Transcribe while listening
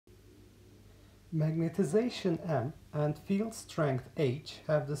Magnetization M and field strength H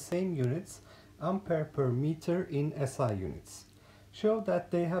have the same units, ampere per meter in SI units. Show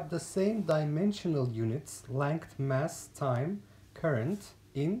that they have the same dimensional units, length, mass, time, current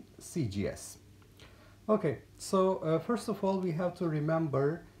in CGS. Okay, so first of all we have to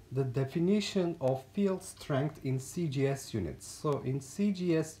remember the definition of field strength in CGS units. So in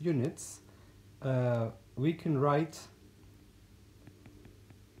CGS units we can write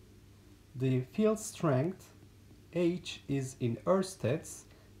the field strength H is in oersteds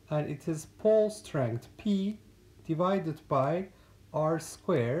and it is pole strength P divided by R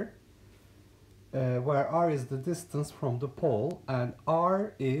square, where R is the distance from the pole and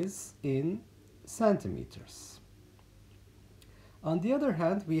R is in centimeters. On the other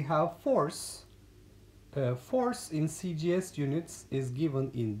hand, we have force. Force in CGS units is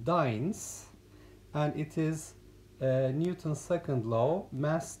given in dynes and it is Newton's second law,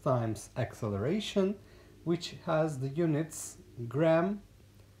 mass times acceleration, which has the units gram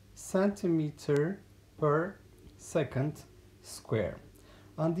centimeter per second square.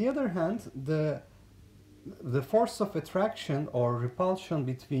 On the other hand, the force of attraction or repulsion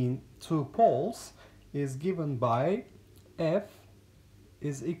between two poles is given by F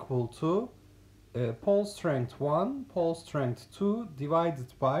is equal to pole strength 1, pole strength 2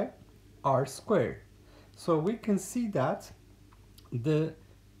 divided by R squared. So we can see that the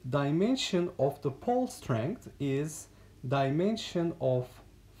dimension of the pole strength is dimension of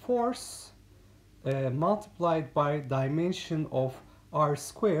force multiplied by dimension of R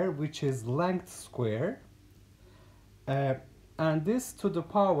square, which is length square, and this to the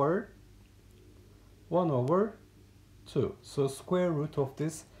power 1 over 2. So square root of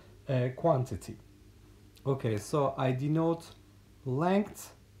this quantity. Okay, so I denote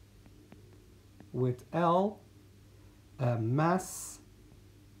length with L, mass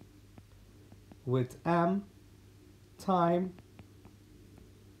with M, time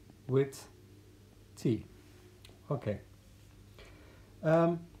with T. Okay.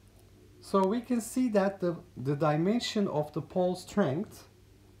 So we can see that the dimension of the pole strength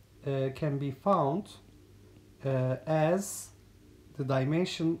can be found as the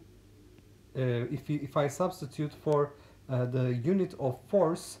dimension, if I substitute for the unit of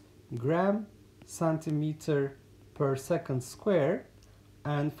force gram centimeter per second square,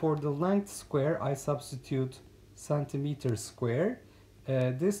 and for the length square I substitute centimeter square,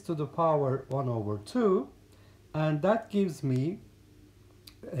 this to the power 1 over 2, and that gives me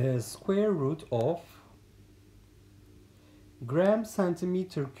a square root of gram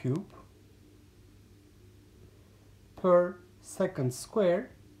centimeter cube per second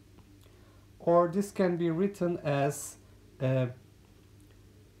square, or this can be written as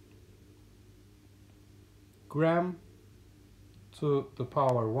gram to the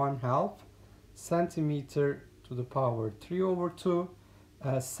power 1/2, centimeter to the power 3 over 2,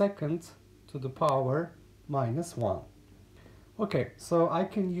 second to the power -1. Okay, so I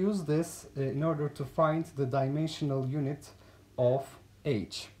can use this in order to find the dimensional unit of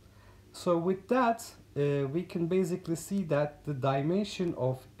H. So with that, we can basically see that the dimension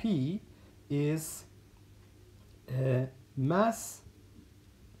of P is mass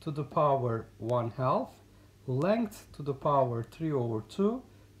to the power 1/2, length to the power 3 over 2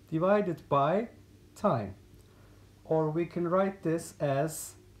 divided by time. Or we can write this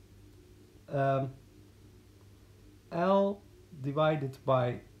as L divided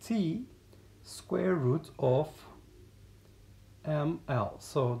by T square root of ML.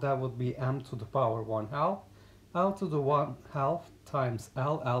 So that would be M to the power 1/2, L to the 1/2 times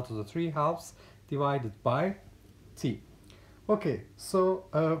L to the 3/2 divided by T. Okay, so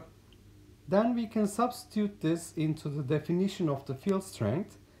then we can substitute this into the definition of the field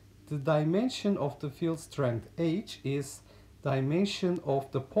strength. The dimension of the field strength H is dimension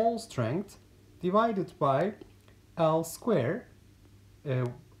of the pole strength divided by L square.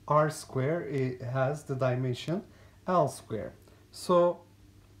 R square, it has the dimension L square. So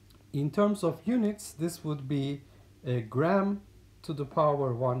in terms of units, this would be a gram to the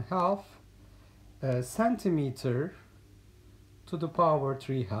power 1/2, centimeter to the power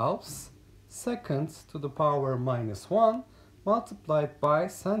 3/2, second to the power -1 multiplied by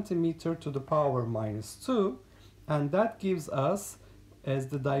centimeter to the power -2, and that gives us as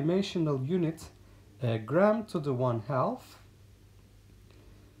the dimensional unit gram to the 1/2,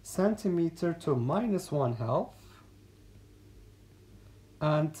 centimeter to -1/2,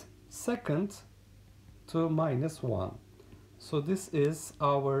 and second to -1. So this is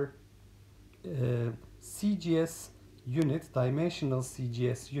our CGS unit, dimensional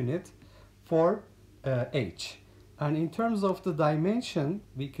CGS unit for H. And in terms of the dimension,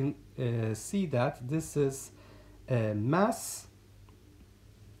 we can see that this is mass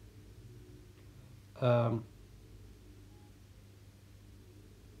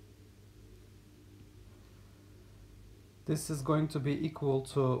this is going to be equal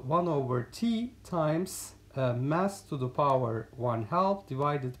to 1 over t times mass to the power 1/2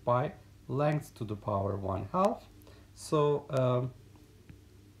 divided by length to the power 1/2. So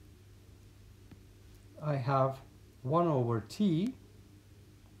I have 1 over t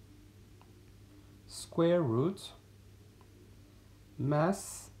square root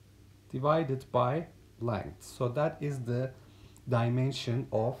mass divided by length. So that is the dimension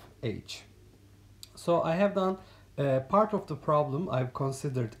of h. So I have done part of the problem. I've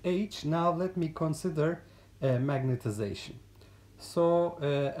considered h. Now let me consider magnetization. So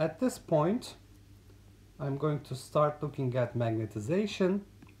at this point I'm going to start looking at magnetization.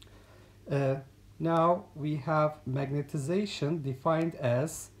 Now we have magnetization defined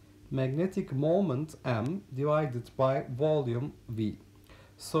as magnetic moment m divided by volume v.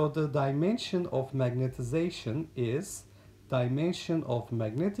 So the dimension of magnetization is dimension of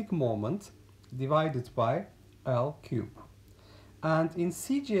magnetic moment divided by L cube. And in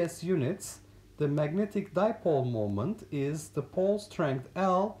CGS units, the magnetic dipole moment is the pole strength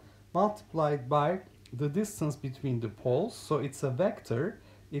L multiplied by the distance between the poles. So it's a vector.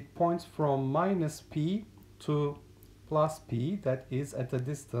 It points from minus p to plus p, that is at a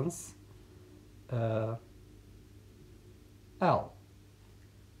distance L.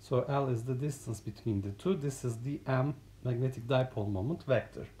 So L is the distance between the two. This is the M magnetic dipole moment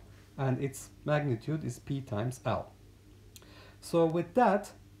vector. And its magnitude is P times L. So with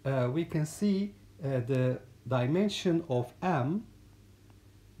that, we can see the dimension of M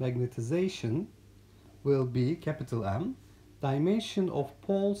magnetization will be capital M, dimension of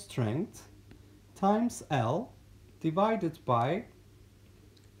pole strength times L divided by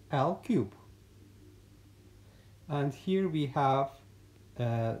L cube. And here we have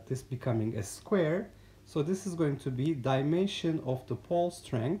this becoming a square. So this is going to be dimension of the pole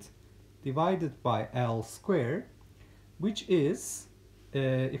strength divided by L square, which is,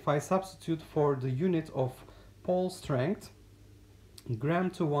 if I substitute for the unit of pole strength,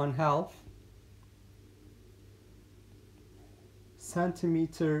 gram to 1/2,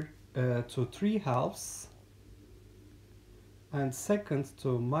 centimeter to 3/2, and second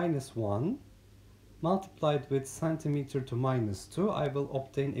to -1, multiplied with centimeter to -2, I will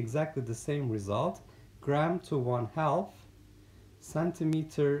obtain exactly the same result. Gram to 1/2,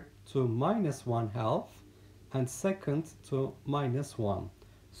 centimeter to -1/2, and second to -1.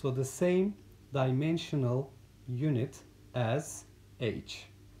 So the same dimensional unit as h.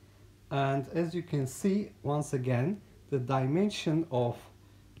 And as you can see, once again, the dimension of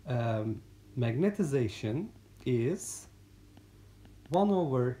magnetization is 1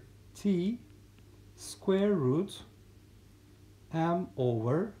 over t square root m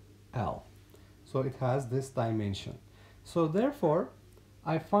over L. So it has this dimension. So therefore,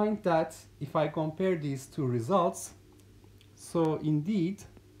 I find that if I compare these two results, so indeed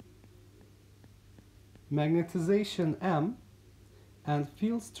magnetization M and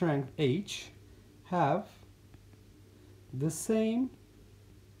field strength H have the same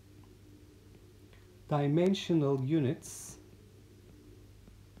dimensional units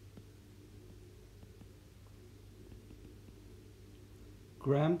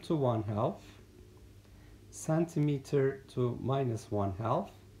gram to 1/2, centimeter to -1/2,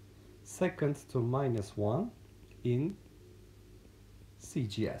 second to -1 in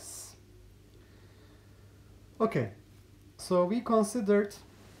CGS. Okay, so we considered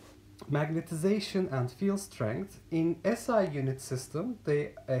magnetization and field strength. In SI unit system,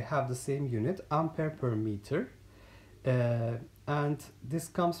 they have the same unit, ampere per meter, and this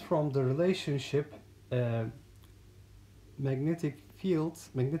comes from the relationship magnetic field,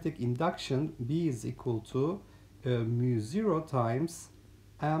 magnetic induction B is equal to mu0 times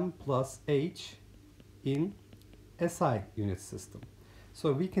M plus H in SI unit system.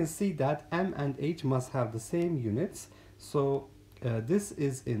 So we can see that M and H must have the same units. So this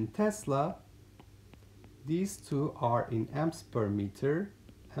is in Tesla. These two are in amps per meter,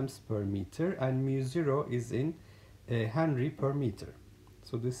 and mu0 is in Henry per meter.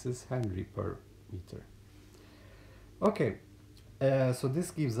 So this is Henry per meter. Okay, so this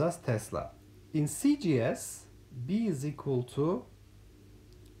gives us Tesla. In CGS, B is equal to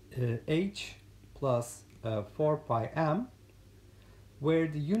H plus 4 pi m, where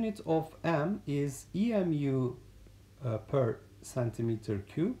the unit of m is EMU per centimeter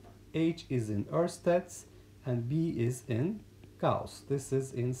cube, H is in Ersteds, and B is in Gauss. This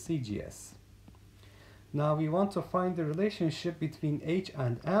is in CGS. Now we want to find the relationship between H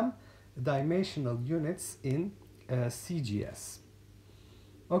and M dimensional units in CGS.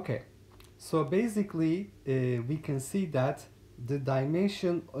 Okay, so basically we can see that the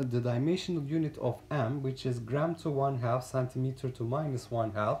dimensional unit of M, which is gram to 1/2, centimeter to minus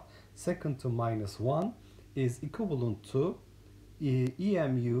 1/2, second to minus 1, is equivalent to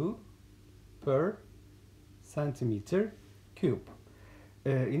EMU per centimeter cube.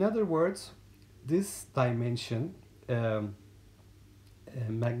 In other words, this dimension,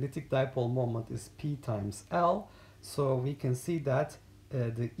 magnetic dipole moment, is P times L. So we can see that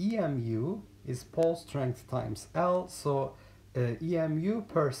the EMU is pole strength times L. So EMU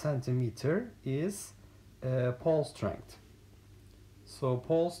per centimeter is pole strength. So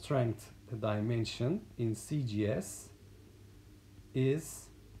pole strength dimension in CGS is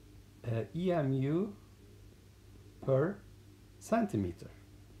EMU per centimeter.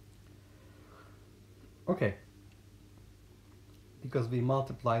 Okay, because we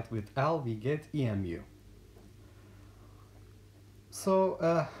multiplied with L, we get EMU. So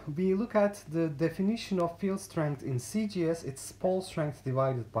we look at the definition of field strength in CGS. It's pole strength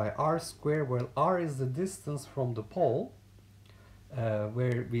divided by R square, where R is the distance from the pole,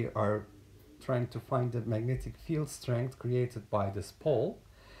 where we are trying to find the magnetic field strength created by this pole.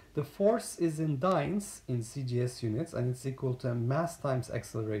 The force is in dynes in CGS units, and it's equal to mass times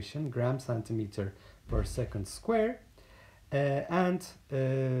acceleration, gram centimeter per second square.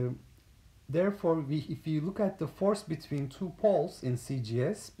 Therefore, if you look at the force between two poles in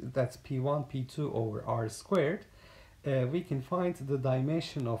CGS, that's P1, P2 over R squared, we can find the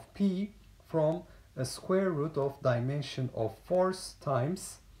dimension of P from a square root of dimension of force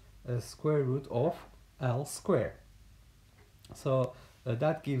times a square root of L squared. So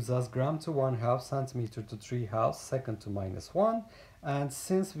that gives us gram to 1/2, centimeter to 3/2, second to minus 1. And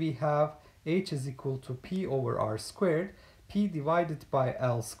since we have H is equal to P over R squared, P divided by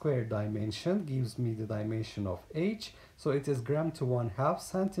L squared dimension gives me the dimension of H. So it is gram to 1/2,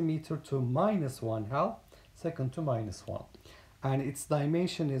 centimeter to minus 1/2, second to minus 1. And its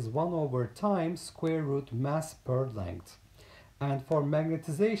dimension is 1 over time square root mass per length. And for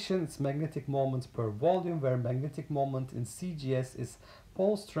magnetization, it's magnetic moment per volume, where magnetic moment in CGS is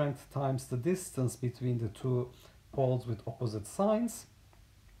pole strength times the distance between the two poles with opposite signs.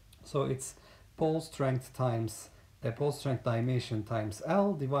 So it's pole strength times pole strength dimension times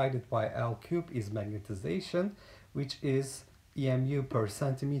L divided by L cube is magnetization, which is EMU per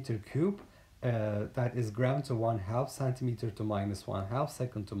centimeter cube. That is gram to 1/2, centimeter to minus 1/2,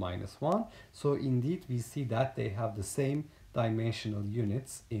 second to minus 1. So indeed we see that they have the same dimensional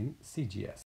units in CGS.